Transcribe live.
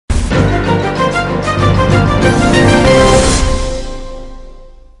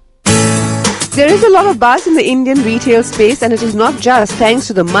There is a lot of buzz in the Indian retail space, and it is not just thanks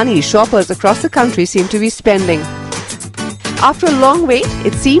to the money shoppers across the country seem to be spending. After a long wait,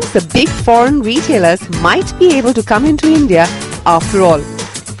 it seems the big foreign retailers might be able to come into India after all.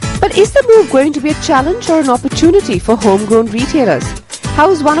 But is the move going to be a challenge or an opportunity for homegrown retailers? How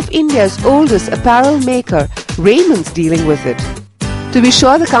is one of India's oldest apparel maker, Raymond's, dealing with it? To be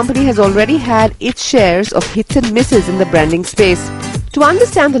sure, the company has already had its shares of hits and misses in the branding space. To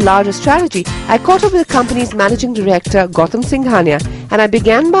understand the larger strategy, I caught up with the company's managing director, Gautam Singhania, and I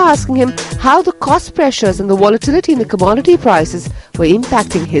began by asking him how the cost pressures and the volatility in the commodity prices were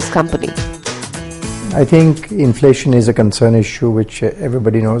impacting his company. I think inflation is a concern issue, which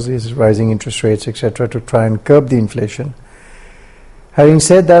everybody knows is rising interest rates, etc., to try and curb the inflation. Having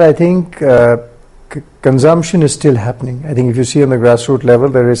said that, I think consumption is still happening. I think if you see on the grassroots level,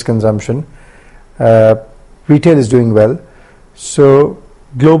 there is consumption. Retail is doing well. So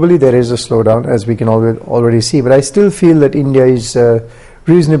globally there is a slowdown, as we can already see, but I still feel that India is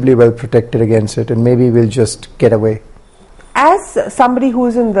reasonably well protected against it, and maybe we'll just get away. As somebody who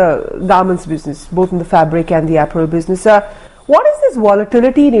is in the garments business, both in the fabric and the apparel business, what has this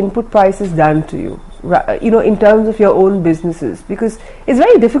volatility in input prices done to you, in terms of your own businesses? Because it's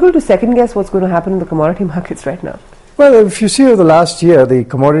very difficult to second guess what's going to happen in the commodity markets right now. Well, if you see over the last year, the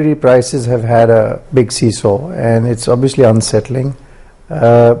commodity prices have had a big seesaw, and it's obviously unsettling.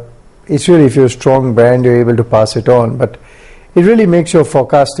 It's really, if you're a strong brand, you're able to pass it on, but it really makes your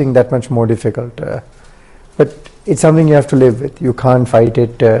forecasting that much more difficult. But it's something you have to live with. You can't fight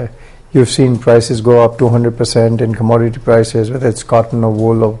it. You've seen prices go up 200% in commodity prices, whether it's cotton or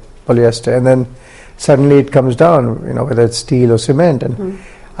wool or polyester, and then suddenly it comes down, whether it's steel or cement. And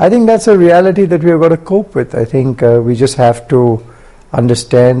I think that's a reality that we've got to cope with. I think we just have to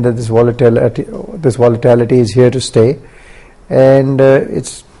understand that this volatility is here to stay, and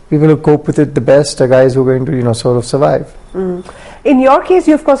it's people who cope with it the best are guys who are going to sort of survive. In your case,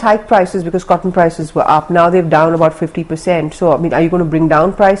 you of course hiked prices because cotton prices were up. Now they've down about 50%. So are you going to bring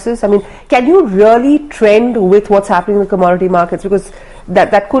down prices? Can you really trend with what's happening in the commodity markets? Because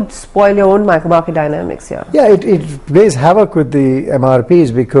that could spoil your own market dynamics here. Yeah, it plays havoc with the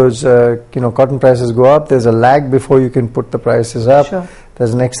MRPs because cotton prices go up. There's a lag before you can put the prices up. Sure.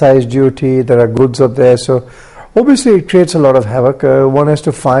 There's an excise duty. There are goods up there. So obviously it creates a lot of havoc. One has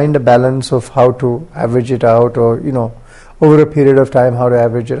to find a balance of how to average it out, or over a period of time, how to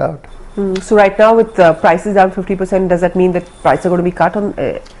average it out. So right now, with prices down 50%, does that mean that prices are going to be cut on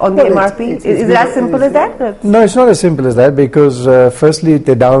the MRP? Is it as simple as that? No, it's not as simple as that, because firstly,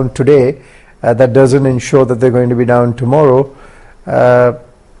 they're down today. That doesn't ensure that they're going to be down tomorrow.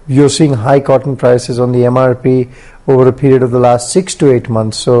 You're seeing high cotton prices on the MRP over a period of the last 6 to 8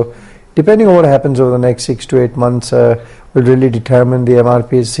 months. So depending on what happens over the next 6 to 8 months, will really determine the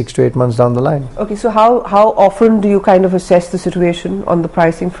MRPs 6 to 8 months down the line. Okay, so how often do you kind of assess the situation on the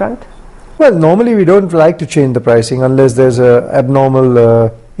pricing front? Well, normally we don't like to change the pricing unless there's an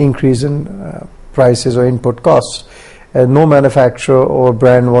abnormal increase in prices or input costs. No manufacturer or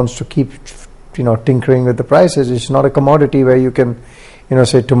brand wants to keep tinkering with the prices. It's not a commodity where you can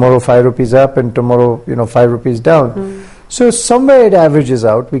say tomorrow 5 rupees up and tomorrow 5 rupees down. So somewhere it averages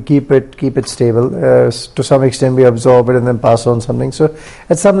out. We keep it stable. To some extent we absorb it and then pass on something. So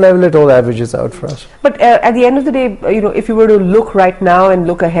at some level it all averages out for us. But at the end of the day, if you were to look right now and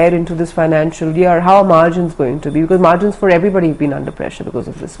look ahead into this financial year, how are margins going to be? Because margins for everybody have been under pressure because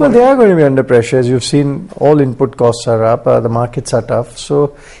of this. Well, they are going to be under pressure. As you've seen, all input costs are up. The markets are tough.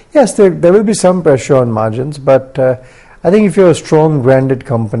 So yes, there will be some pressure on margins. But I think if you're a strong branded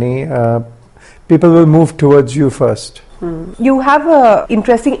company, people will move towards you first. You have an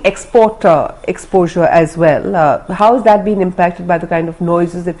interesting export exposure as well. How has that been impacted by the kind of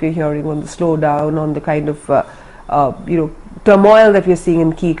noises that we're hearing on the slowdown, on the kind of turmoil that we're seeing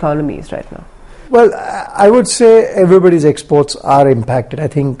in key economies right now? Well, I would say everybody's exports are impacted. I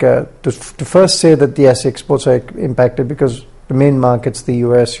think to first say that yes, exports are impacted because the main markets, the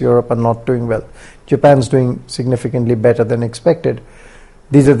US, Europe, are not doing well. Japan's doing significantly better than expected.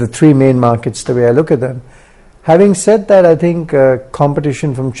 These are the 3 main markets the way I look at them. Having said that, I think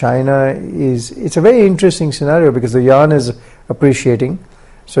competition from China it's a very interesting scenario because the yuan is appreciating,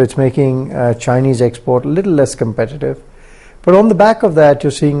 so it's making Chinese export a little less competitive. But on the back of that,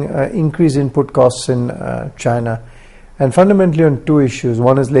 you're seeing increased input costs in China, and fundamentally on 2 issues.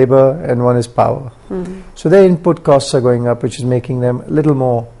 One is labor and one is power. So their input costs are going up, which is making them a little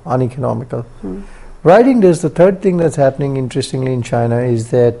more uneconomical. Riding this, the third thing that's happening interestingly in China is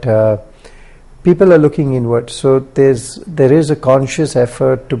that people are looking inward. So there is a conscious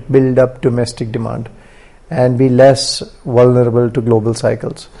effort to build up domestic demand. and be less vulnerable to global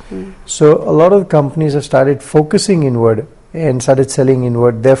cycles. So a lot of companies have started focusing inward and started selling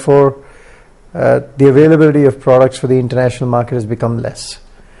inward. Therefore, the availability of products for the international market has become less.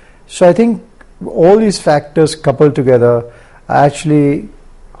 So I think all these factors coupled together are actually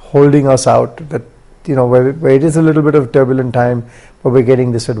holding us out, that where it is a little bit of turbulent time, but we're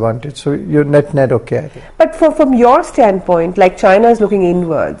getting this advantage. So you're net okay, I think. But from your standpoint, like China is looking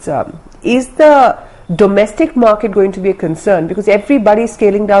inwards, is the domestic market going to be a concern? Because everybody is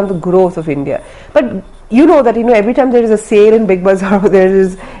scaling down the growth of India. But you know that every time there is a sale in Big Bazaar or there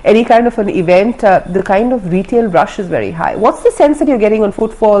is any kind of an event, the kind of retail rush is very high. What's the sense that you're getting on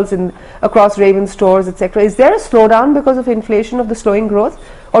footfalls across Raymond stores, etc.? Is there a slowdown because of inflation, of the slowing growth,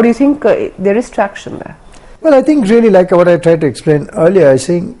 or do you think there is traction there? Well, I think really like what I tried to explain earlier, I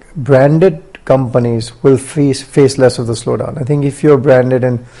think branded companies will face less of the slowdown. I think if you're branded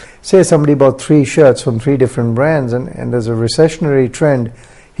and say somebody bought 3 shirts from 3 different brands and there's a recessionary trend,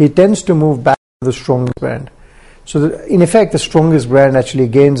 he tends to move back to the strongest brand. So in effect, the strongest brand actually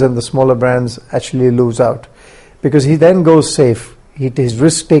gains and the smaller brands actually lose out, because he then goes safe. His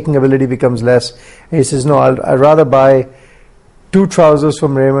risk-taking ability becomes less. And he says, no, I'd rather buy 2 trousers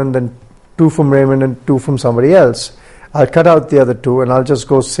from Raymond than 2 from Raymond and 2 from somebody else. I'll cut out the other 2 and I'll just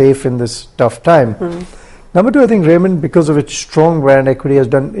go safe in this tough time. Number 2, I think Raymond, because of its strong brand equity, has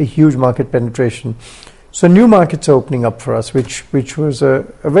done a huge market penetration. So new markets are opening up for us, which was a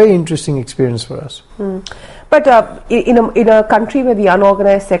very interesting experience for us. But in a country where the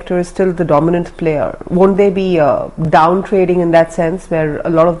unorganized sector is still the dominant player, won't there be down trading in that sense, where a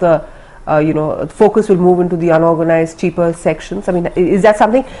lot of the focus will move into the unorganized, cheaper sections? I mean, is that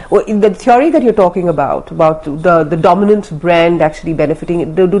something, in the theory that you're talking about the dominant brand actually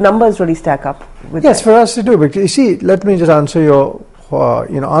benefiting, do numbers really stack up with Yes, that? for us to do. Because you see, let me just answer your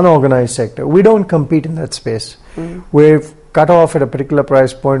unorganized sector. We don't compete in that space. We've cut off at a particular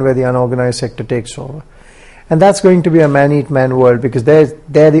price point where the unorganized sector takes over. And that's going to be a man-eat-man world, because they're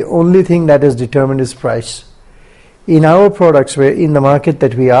the only thing that is determined is price. In our products, in the market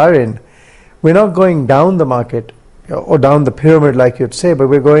that we are in, we're not going down the market or down the pyramid like you'd say, but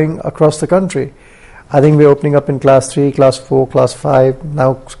we're going across the country. I think we're opening up in class 3, class 4, class 5,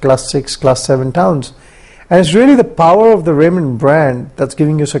 now class 6, class 7 towns. And it's really the power of the Raymond brand that's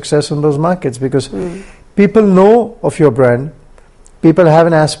giving you success in those markets, because people know of your brand, people have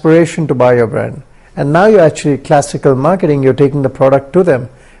an aspiration to buy your brand. And now you're actually classical marketing, you're taking the product to them,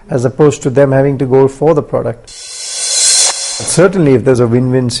 as opposed to them having to go for the product. Certainly, if there's a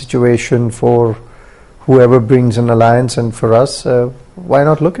win-win situation for whoever brings an alliance, and for us, why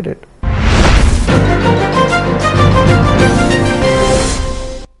not look at it?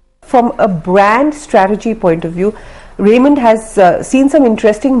 From a brand strategy point of view, Raymond has seen some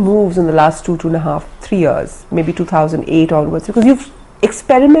interesting moves in the last 2.5, 3 years, maybe 2008 onwards, because you've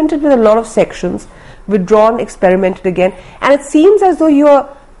experimented with a lot of sections, withdrawn, experimented again, and it seems as though you're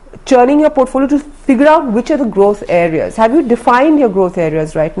churning your portfolio to figure out which are the growth areas. Have you defined your growth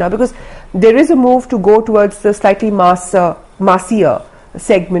areas right now? Because there is a move to go towards the slightly massier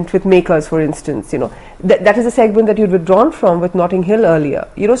segment with makers, for instance. That is a segment that you'd withdrawn from with Notting Hill earlier.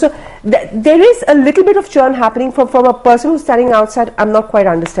 So there is a little bit of churn happening from a person who's standing outside. I'm not quite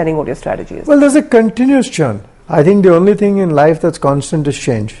understanding what your strategy is. Well, there's a continuous churn. I think the only thing in life that's constant is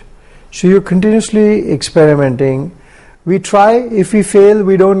change. So you're continuously experimenting. We try. If we fail,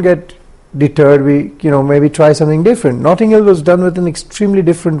 we don't get deterred. We, maybe try something different. Notting Hill was done with an extremely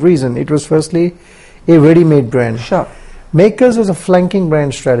different reason. It was firstly a ready-made brand. Sure. Makers is a flanking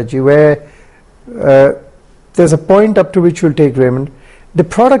brand strategy where there's a point up to which you'll take Raymond. The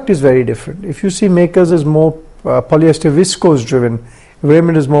product is very different. If you see, Makers is more polyester viscose driven.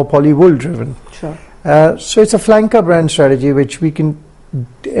 Raymond is more polywool driven. Sure. So it's a flanker brand strategy which we can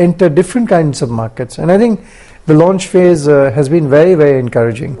enter different kinds of markets. And I think the launch phase has been very, very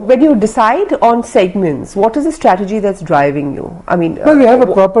encouraging. When you decide on segments, what is the strategy that's driving you? I mean, well, we have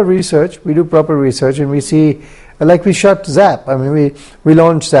a proper research. We do proper research, and we see, like we shut Zap. I mean, we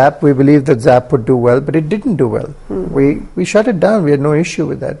launched Zap. We believed that Zap would do well, but it didn't do well. We shut it down. We had no issue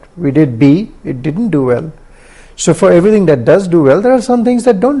with that. We did B. It didn't do well. So for everything that does do well, there are some things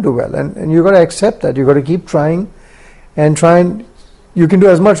that don't do well, and you've got to accept that. You've got to keep trying and try, and you can do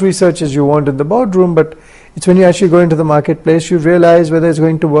as much research as you want in the boardroom, but it's when you actually go into the marketplace you realize whether it's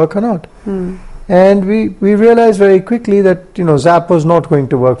going to work or not. And we realized very quickly that Zap was not going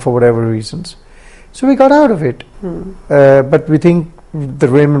to work for whatever reasons, so we got out of it. But we think the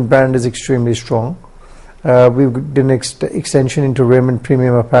Raymond brand is extremely strong. We did an extension into Raymond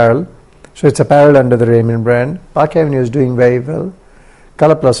Premium Apparel, so it's apparel under the Raymond brand. Park Avenue is doing very well.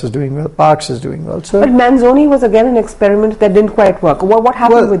 Color Plus is doing well, Parks is doing well. So, but Manzoni was again an experiment that didn't quite work. What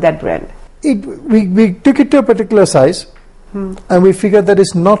happened with that brand? We took it to a particular size, and we figured that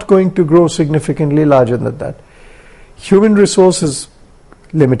it's not going to grow significantly larger than that. Human resource is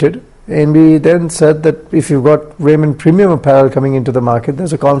limited, and we then said that if you've got Raymond premium apparel coming into the market,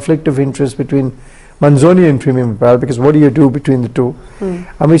 there's a conflict of interest between Manzoni and premium apparel, because what do you do between the two?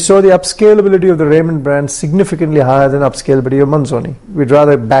 And we saw the upscalability of the Raymond brand significantly higher than upscalability of Manzoni. We'd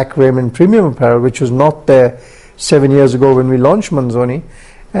rather back Raymond premium apparel, which was not there 7 years ago when we launched Manzoni,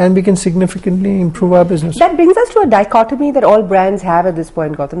 and we can significantly improve our business. That brings us to a dichotomy that all brands have at this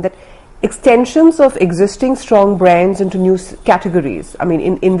point, Gautam, that extensions of existing strong brands into new categories, I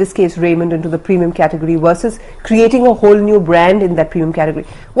mean in this case Raymond into the premium category versus creating a whole new brand in that premium category.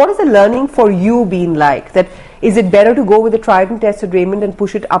 What has the learning for you been like? That is it better to go with the tried and tested Raymond and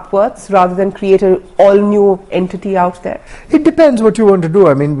push it upwards rather than create an all new entity out there? It depends what you want to do.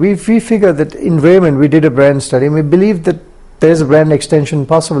 I mean, we figured that in Raymond we did a brand study, and we believe that there's a brand extension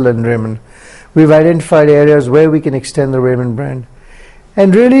possible in Raymond. We've identified areas where we can extend the Raymond brand,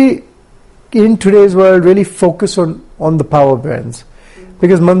 and really in today's world really focus on the power brands,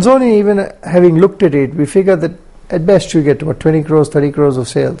 because Manzoni, even having looked at it, we figure that at best you get about 20 crores 30 crores of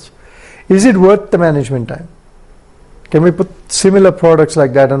sales. Is it worth the management time? Can we put similar products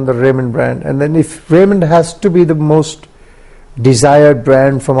like that on the Raymond brand? And then if Raymond has to be the most desired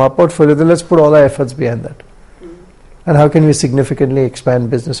brand from our portfolio, then let's put all our efforts behind that. And how can we significantly expand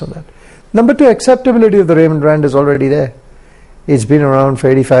business on that? Number two, acceptability of the Raymond brand is already there. It's been around for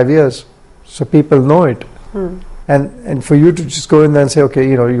 85 years. So people know it. And for you to just go in there and say, okay,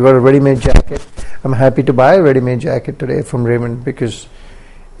 you got a ready-made jacket. I'm happy to buy a ready-made jacket today from Raymond because,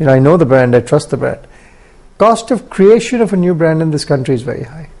 I know the brand, I trust the brand. Cost of creation of a new brand in this country is very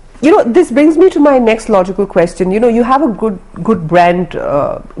high. This brings me to my next logical question. You have a good brand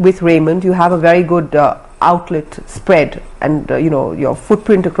with Raymond. You have a very good outlet spread, and your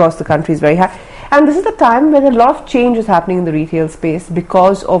footprint across the country is very high. And this is the time when a lot of change is happening in the retail space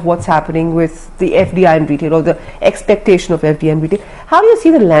because of what's happening with the FDI in retail, or the expectation of FDI in retail. How do you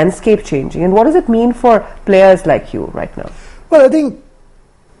see the landscape changing, and what does it mean for players like you right now? Well, I think,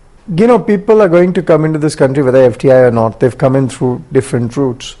 people are going to come into this country whether FDI or not. They've come in through different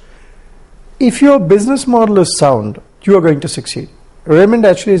routes. If your business model is sound, you are going to succeed. Raymond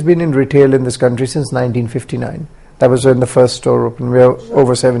actually has been in retail in this country since 1959. That was when the first store opened. We have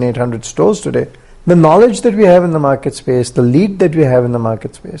over 700-800 stores today. The knowledge that we have in the market space, the lead that we have in the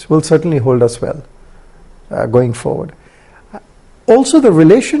market space will certainly hold us well going forward. Also, the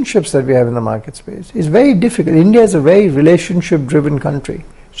relationships that we have in the market space is very difficult. India is a very relationship-driven country.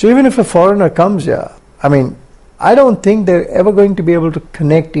 So even if a foreigner comes here, I don't think they're ever going to be able to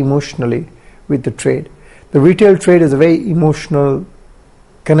connect emotionally with the trade. The retail trade is a very emotional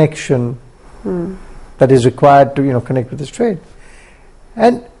connection that is required to connect with this trade.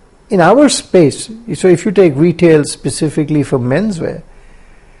 And in our space, so if you take retail specifically for menswear,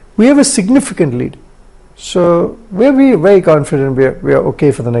 we have a significant lead. So we're very confident we are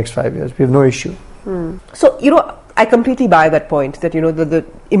okay for the next 5 years. We have no issue. So, I completely buy that point that, the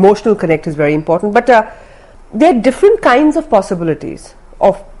emotional connect is very important. But there are different kinds of possibilities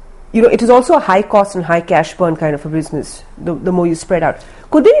of, it is also a high cost and high cash burn kind of a business, the more you spread out.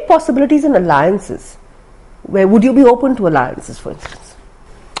 Could there be possibilities in alliances? Where would you be open to alliances, for instance?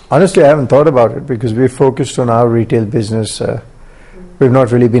 Honestly, I haven't thought about it because we're focused on our retail business. We've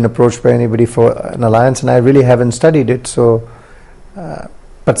not really been approached by anybody for an alliance, and I really haven't studied it. So,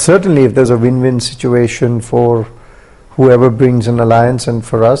 but certainly if there's a win-win situation for whoever brings an alliance and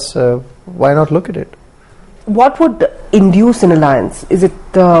for us, why not look at it? What would induce an alliance? Is it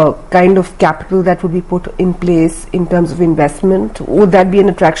the kind of capital that would be put in place in terms of investment? Would that be an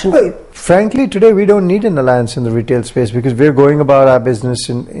attraction? Well, frankly, today we don't need an alliance in the retail space because we're going about our business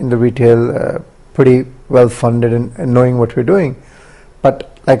in the retail pretty well funded and knowing what we're doing.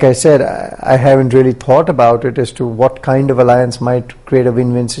 But like I said, I haven't really thought about it as to what kind of alliance might create a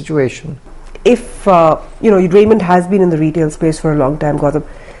win-win situation. If, Raymond has been in the retail space for a long time, Gautam,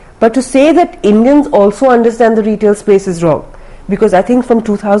 but to say that Indians also understand the retail space is wrong, because I think from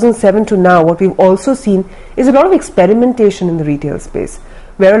 2007 to now, what we've also seen is a lot of experimentation in the retail space,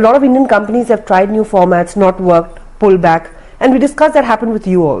 where a lot of Indian companies have tried new formats, not worked, pulled back, and we discussed that happened with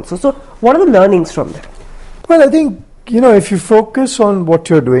you also. So what are the learnings from that? Well, I think, if you focus on what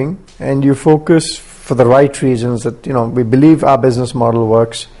you're doing and you focus for the right reasons that, we believe our business model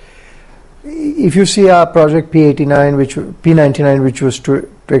works. If you see our project P99, which was to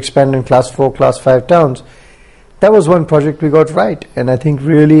expand in class 4, class 5 towns, that was one project we got right. And I think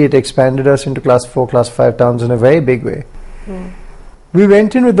really it expanded us into class 4, class 5 towns in a very big way. we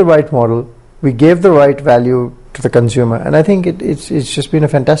went in with the right model, we gave the right value to the consumer, and I think it's just been a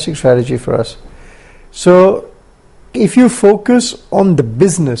fantastic strategy for us. So if you focus on the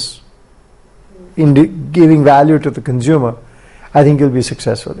business in giving value to the consumer, I think you'll be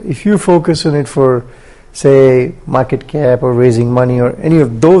successful. If you focus on it for, say, market cap or raising money or any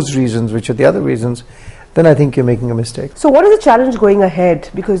of those reasons, which are the other reasons, then I think you're making a mistake. So what is the challenge going ahead?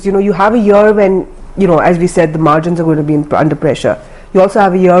 Because, you have a year when, as we said, the margins are going to be under pressure. You also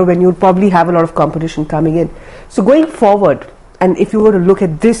have a year when you'll probably have a lot of competition coming in. So going forward, and if you were to look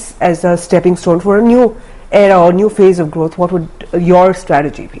at this as a stepping stone for a new era or new phase of growth, what would your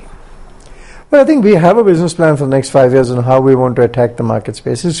strategy be? Well, I think we have a business plan for the next 5 years on how we want to attack the market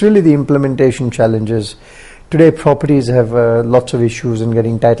space. It's really the implementation challenges. Today, properties have lots of issues in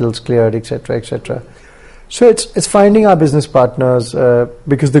getting titles cleared, etc., etc. So it's finding our business partners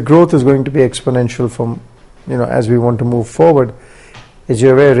because the growth is going to be exponential from, as we want to move forward. As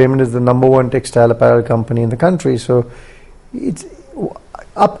you're aware, Raymond is the #1 textile apparel company in the country. So it's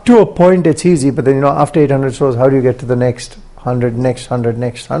up to a point it's easy, but then after 800 stores, how do you get to the next 100, next 100,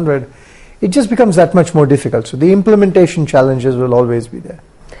 next 100? It just becomes that much more difficult. So the implementation challenges will always be there.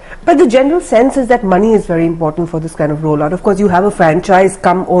 But the general sense is that money is very important for this kind of rollout. Of course, you have a franchise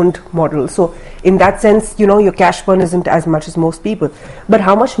come owned model. So in that sense, your cash burn isn't as much as most people. But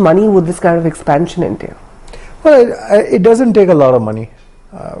how much money would this kind of expansion entail? Well, it doesn't take a lot of money.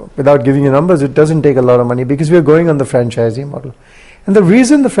 Without giving you numbers, it doesn't take a lot of money because we're going on the franchisee model. And the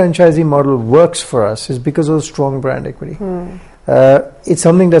reason the franchisee model works for us is because of the strong brand equity. It's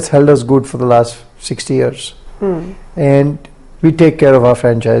something that's held us good for the last 60 years. And we take care of our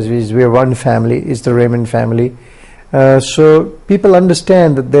franchisees. We are one family. It's the Raymond family. So people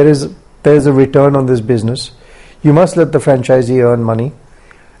understand that there is a return on this business. You must let the franchisee earn money.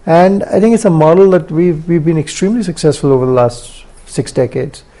 And I think it's a model that we've been extremely successful over the last 6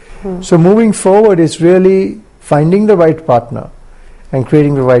 decades. So moving forward is really finding the right partner and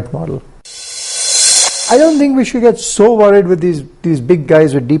creating the right model. I don't think we should get so worried with these big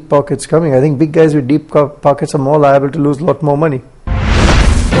guys with deep pockets coming. I think big guys with deep pockets are more liable to lose a lot more money.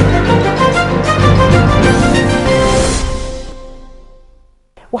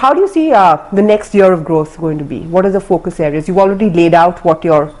 Well, how do you see the next year of growth going to be? What are the focus areas? You've already laid out what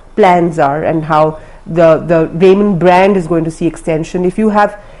your plans are and how the Raymond brand is going to see extension. If you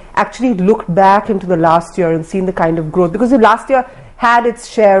have actually looked back into the last year and seen the kind of growth, because the last year had its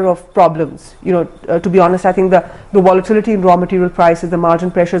share of problems. To be honest, I think the volatility in raw material prices, the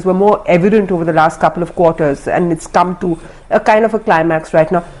margin pressures were more evident over the last couple of quarters, and it's come to a kind of a climax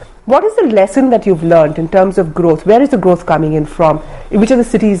right now. What is the lesson that you've learned in terms of growth? Where is the growth coming in from? Which are the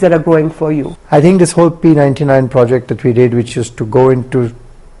cities that are growing for you? I think this whole P99 project that we did, which is to go into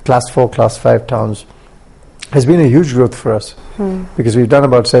class 4, class 5 towns, has been a huge growth for us because we've done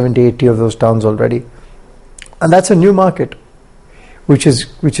about 70, 80 of those towns already. And that's a new market, which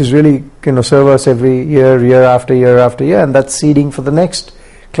is really serve us every year after year, and that's seeding for the next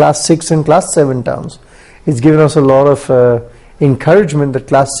class 6 and class 7 towns. It's given us a lot of encouragement that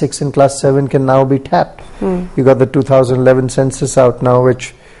class 6 and class 7 can now be tapped. You got the 2011 census out now,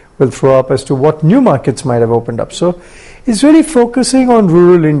 which will throw up as to what new markets might have opened up. So it's really focusing on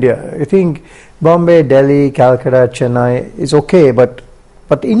rural India. I think Bombay, Delhi, Calcutta, Chennai is okay, but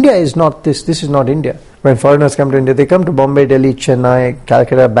India is not this. This is not India. When foreigners come to India, they come to Bombay, Delhi, Chennai,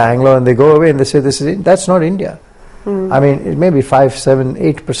 Calcutta, Bangalore, and they go away and they say, that's not India. I mean, it may be 5, 7,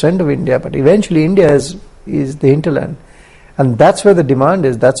 8% of India, but eventually India is the hinterland. And that's where the demand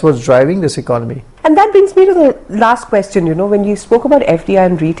is. That's what's driving this economy. And that brings me to the last question. When you spoke about FDI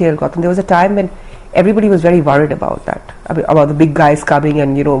and retail, Gautam, there was a time when everybody was very worried about that, about the big guys coming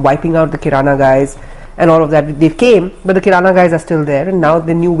and, wiping out the Kirana guys and all of that. They came, but the Kirana guys are still there, and now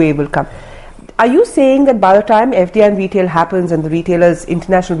the new wave will come. Are you saying that by the time FDI and retail happens and the retailers,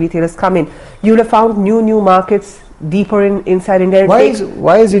 international retailers come in, you'll have found new markets deeper inside India?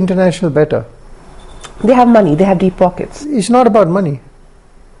 Why is international better? They have money, they have deep pockets. It's not about money.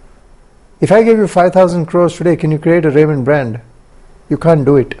 If I give you 5,000 crores today, can you create a Raymond brand? You can't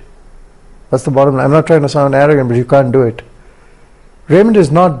do it. That's the bottom line. I'm not trying to sound arrogant, but you can't do it. Raymond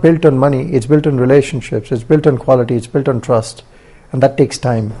is not built on money, it's built on relationships, it's built on quality, it's built on trust. And that takes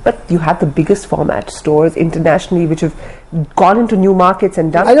time. But you have the biggest format stores internationally which have gone into new markets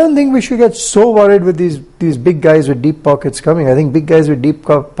and done. I don't think we should get so worried with these big guys with deep pockets coming. I think big guys with deep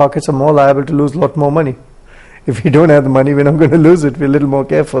pockets are more liable to lose a lot more money. If we don't have the money, we're not going to lose it. We're a little more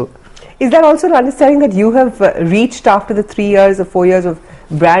careful. Is that also an understanding that you have reached after the 3 years or 4 years of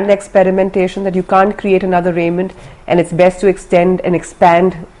brand experimentation, that you can't create another Raymond and it's best to extend and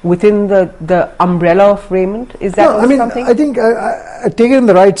expand within the umbrella of Raymond? Is that something? I think I take it in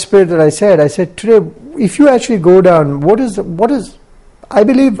the right spirit that I said today, if you actually go down, what is, I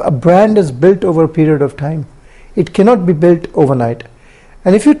believe a brand is built over a period of time. It cannot be built overnight.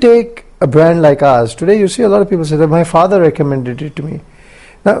 And if you take a brand like ours, today you see a lot of people say that my father recommended it to me.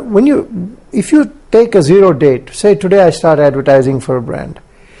 Now, if you take a zero date, say today I start advertising for a brand,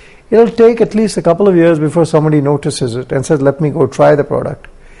 it'll take at least a couple of years before somebody notices it and says, let me go try the product.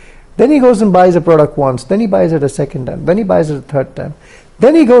 Then he goes and buys a product once, then he buys it a second time, then he buys it a third time.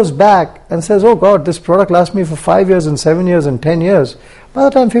 Then he goes back and says, oh God, this product lasts me for 5 years and 7 years and 10 years. By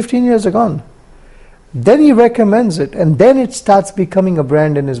the time 15 years are gone. Then he recommends it, and then it starts becoming a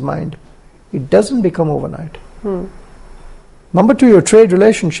brand in his mind. It doesn't become overnight. Number two, your trade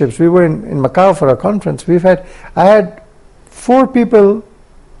relationships. We were in Macau for a conference. I had 4 people,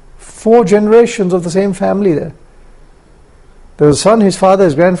 4 generations of the same family there. There was a son, his father,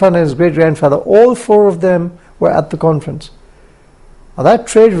 his grandfather, and his great-grandfather. All 4 of them were at the conference. Now, that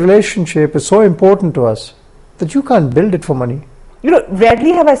trade relationship is so important to us that you can't build it for money.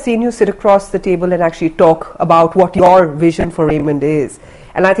 Rarely have I seen you sit across the table and actually talk about what your vision for Raymond is.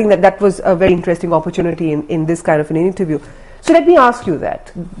 And I think that was a very interesting opportunity in this kind of an interview. So let me ask you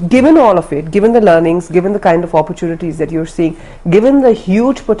that. Given all of it, given the learnings, given the kind of opportunities that you're seeing, given the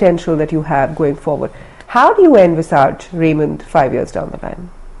huge potential that you have going forward, how do you envisage Raymond 5 years down the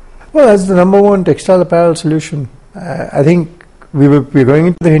line? Well, as the number one textile apparel solution, I think we're going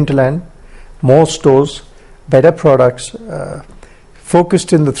into the hinterland, more stores, better products,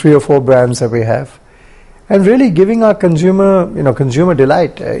 focused in the 3 or 4 brands that we have, and really giving our consumer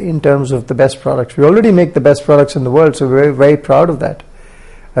delight in terms of the best products. We already make the best products in the world, so we're very, very proud of that.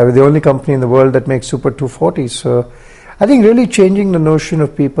 We're the only company in the world that makes Super 240s. So I think really changing the notion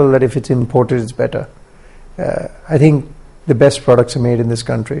of people that if it's imported, it's better. I think the best products are made in this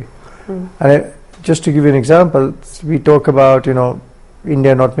country. And just to give you an example, we talk about,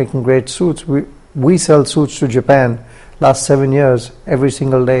 India not making great suits. We sell suits to Japan. Last 7 years, every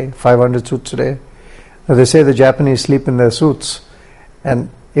single day, 500 suits a day. Now they say the Japanese sleep in their suits, and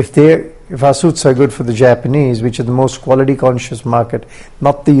if our suits are good for the Japanese, which are the most quality conscious market,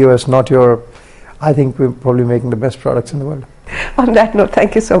 not the US, not Europe, I think we're probably making the best products in the world. On that note,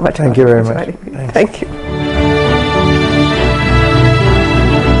 thank you so much. Thank you very much. Thank you.